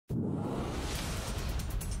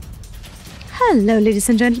Hello ladies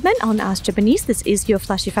and gentlemen, on Ask Japanese, this is your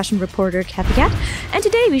flashy fashion reporter Cathy Cat, and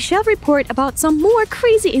today we shall report about some more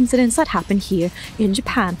crazy incidents that happened here in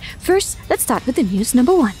Japan. First, let's start with the news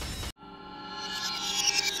number 1.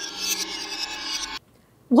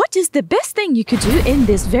 What is the best thing you could do in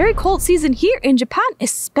this very cold season here in Japan,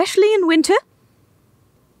 especially in winter?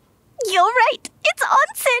 You're right, it's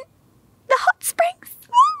onsen! The hot springs!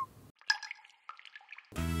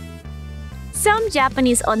 Some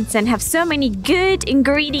Japanese onsen have so many good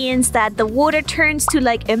ingredients that the water turns to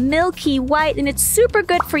like a milky white and it's super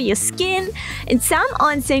good for your skin. In some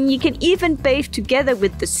onsen, you can even bathe together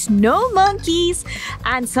with the snow monkeys.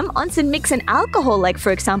 And some onsen mix in alcohol, like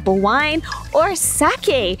for example wine or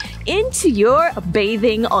sake, into your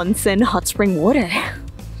bathing onsen hot spring water.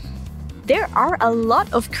 There are a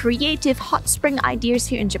lot of creative hot spring ideas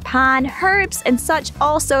here in Japan, herbs and such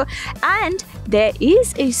also, and there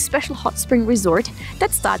is a special hot spring resort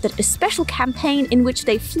that started a special campaign in which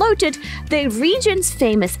they floated the region's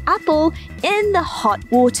famous apple in the hot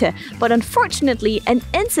water. But unfortunately, an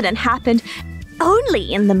incident happened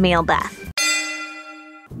only in the male bath.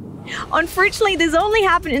 Unfortunately, this only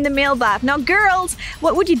happened in the male bath. Now, girls,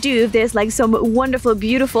 what would you do if there's like some wonderful,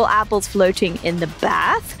 beautiful apples floating in the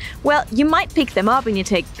bath? Well, you might pick them up and you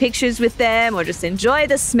take pictures with them or just enjoy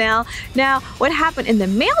the smell. Now, what happened in the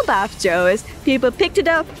male bath, Joe, is people picked it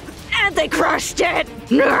up and they crushed it.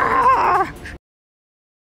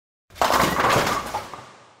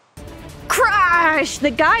 Crash!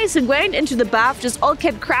 The guys who went into the bath just all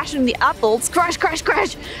kept crashing the apples. Crash, crash,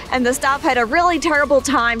 crash! And the staff had a really terrible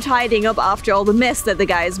time tidying up after all the mess that the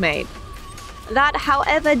guys made. That,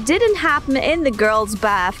 however, didn't happen in the girls'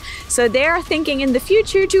 bath, so they're thinking in the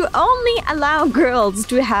future to only allow girls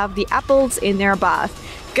to have the apples in their bath.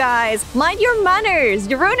 Guys, mind your manners!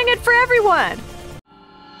 You're ruining it for everyone!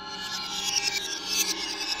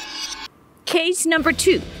 Case number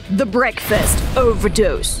 2, the breakfast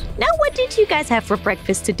overdose. Now, what did you guys have for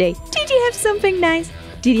breakfast today? Did you have something nice?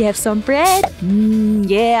 Did you have some bread?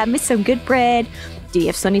 Yeah, I missed some good bread. Did you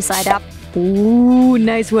have sunny side up? Ooh,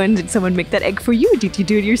 nice one. Did someone make that egg for you? Did you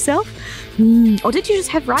do it yourself? Or did you just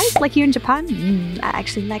have rice like here in Japan? I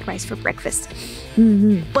actually like rice for breakfast.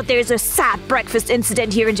 But there's a sad breakfast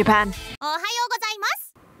incident here in Japan. Ohayou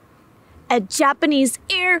gozaimasu. A Japanese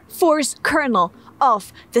Air Force colonel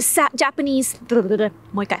of the Japanese...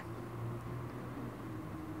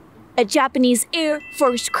 A Japanese Air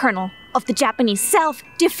Force colonel of the Japanese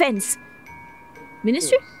Self-Defense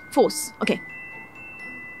Ministry? Force. Okay.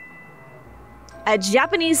 A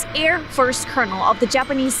Japanese Air Force colonel of the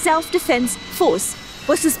Japanese Self-Defense Force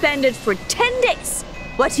was suspended for 10 days.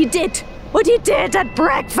 What he did at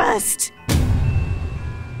breakfast.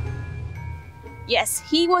 Yes,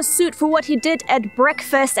 he was sued for what he did at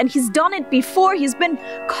breakfast, and he's done it before. He's been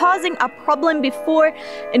causing a problem before,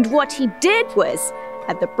 and what he did was,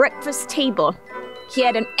 at the breakfast table, he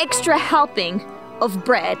had an extra helping of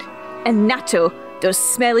bread and natto, those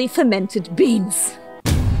smelly fermented beans.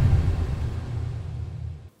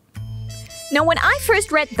 Now, when I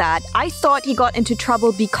first read that, I thought he got into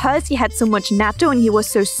trouble because he had so much natto and he was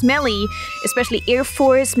so smelly, especially Air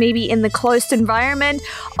Force, maybe in the closed environment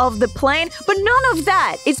of the plane. But none of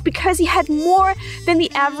that. It's because he had more than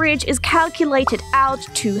the average is calculated out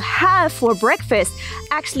to have for breakfast.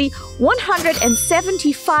 Actually,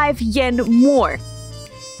 175 yen more.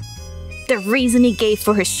 The reason he gave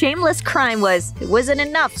for his shameless crime was it wasn't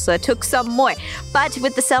enough, so it took some more. But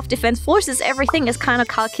with the self-defense forces, everything is kind of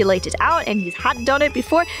calculated out, and he's had done it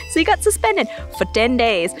before, so he got suspended for 10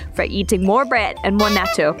 days for eating more bread and more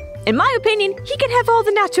natto. In my opinion, he can have all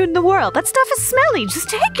the natto in the world. That stuff is smelly. Just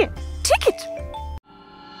take it. Take it.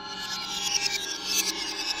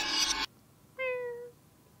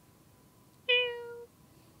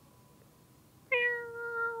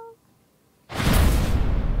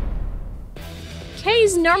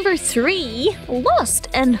 Case number 3, lost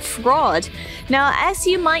and fraud. Now, as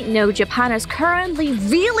you might know, Japan is currently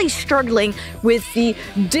really struggling with the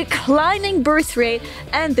declining birth rate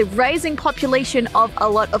and the rising population of a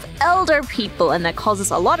lot of elder people, and that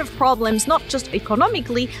causes a lot of problems, not just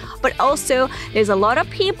economically, but also there's a lot of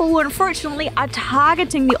people who unfortunately are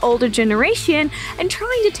targeting the older generation and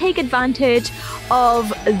trying to take advantage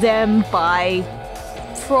of them by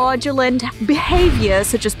fraudulent behavior,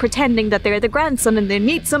 such as pretending that they're the grandson and they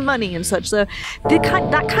need some money and such. So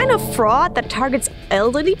that kind of fraud that targets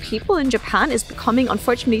elderly people in Japan is becoming,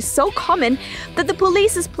 unfortunately, so common that the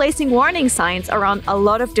police is placing warning signs around a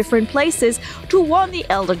lot of different places to warn the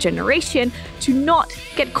elder generation to not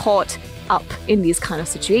get caught up in these kind of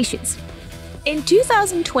situations. In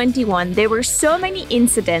 2021, there were so many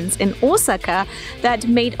incidents in Osaka that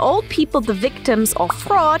made old people the victims of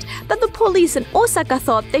fraud that the police in Osaka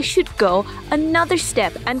thought they should go another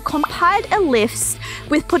step and compiled a list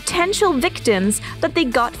with potential victims that they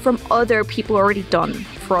got from other people already done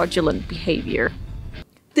fraudulent behavior.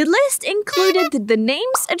 The list included the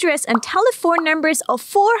names, address, and telephone numbers of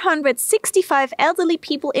 465 elderly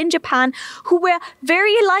people in Japan who were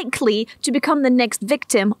very likely to become the next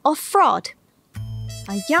victim of fraud.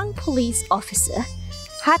 A young police officer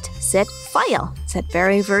had set file, set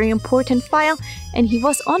very, very important file, and he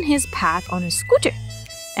was on his path on a scooter.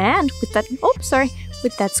 And with that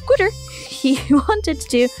scooter, he wanted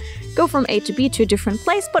to go from A to B to a different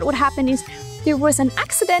place, but what happened is there was an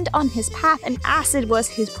accident on his path, and as it was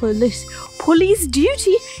his police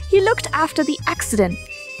duty, he looked after the accident.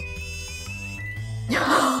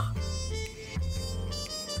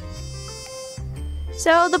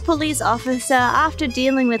 So the police officer, after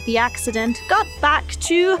dealing with the accident, got back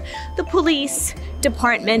to the police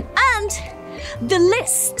department and the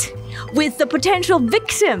list with the potential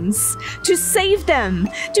victims to save them,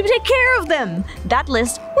 to take care of them. That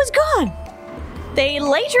list was gone.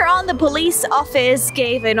 Later on, the police office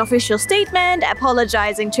gave an official statement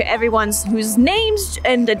apologizing to everyone whose names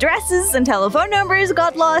and addresses and telephone numbers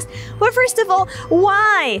got lost. Well, first of all,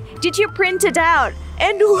 why did you print it out?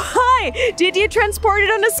 And why did you transport it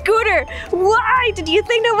on a scooter? Why did you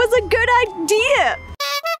think that was a good idea?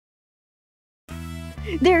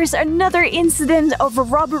 There's another incident of a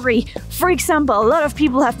robbery. For example, a lot of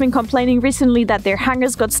people have been complaining recently that their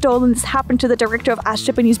hangers got stolen. This happened to the director of Ask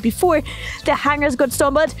Japanese before. The hangers got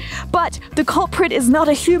stolen, but the culprit is not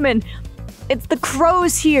a human. It's the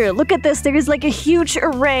crows here. Look at this. There is like a huge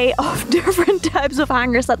array of different types of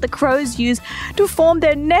hangers that the crows use to form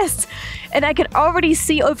their nests. And I can already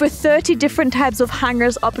see over 30 different types of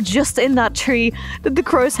hangers up just in that tree that the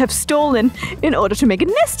crows have stolen in order to make a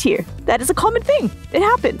nest here. That is a common thing. It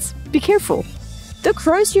happens. Be careful. The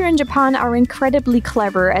crows here in Japan are incredibly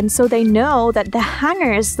clever, and so they know that the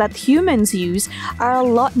hangers that humans use are a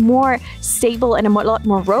lot more stable and a lot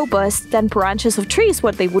more robust than branches of trees,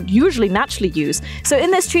 what they would usually naturally use. So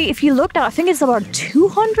in this tree, if you look now, I think it's about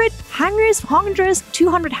 200 hangers,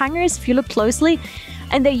 200 hangers if you look closely.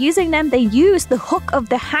 And they're using them, they use the hook of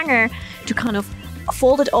the hanger to kind of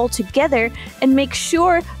fold it all together and make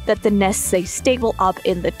sure that the nest stays stable up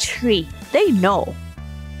in the tree. They know.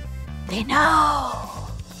 They know.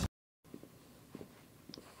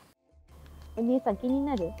 お姉さん気に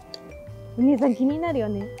なる？お姉さん気になるよ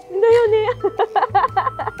ね。だよね。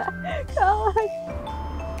かわいい。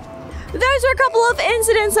Those are a couple of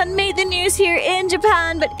incidents that made the news here in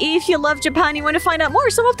Japan, but if you love Japan, you want to find out more,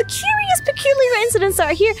 some of the curious, peculiar incidents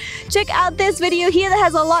are here. Check out this video here that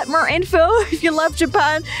has a lot more info. If you love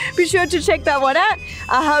Japan, be sure to check that one out.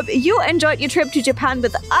 I hope you enjoyed your trip to Japan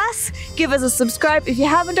with us. Give us a subscribe if you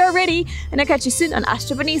haven't already, and I'll catch you soon on Ask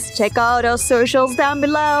Japanese. Check out our socials down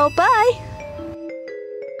below. Bye!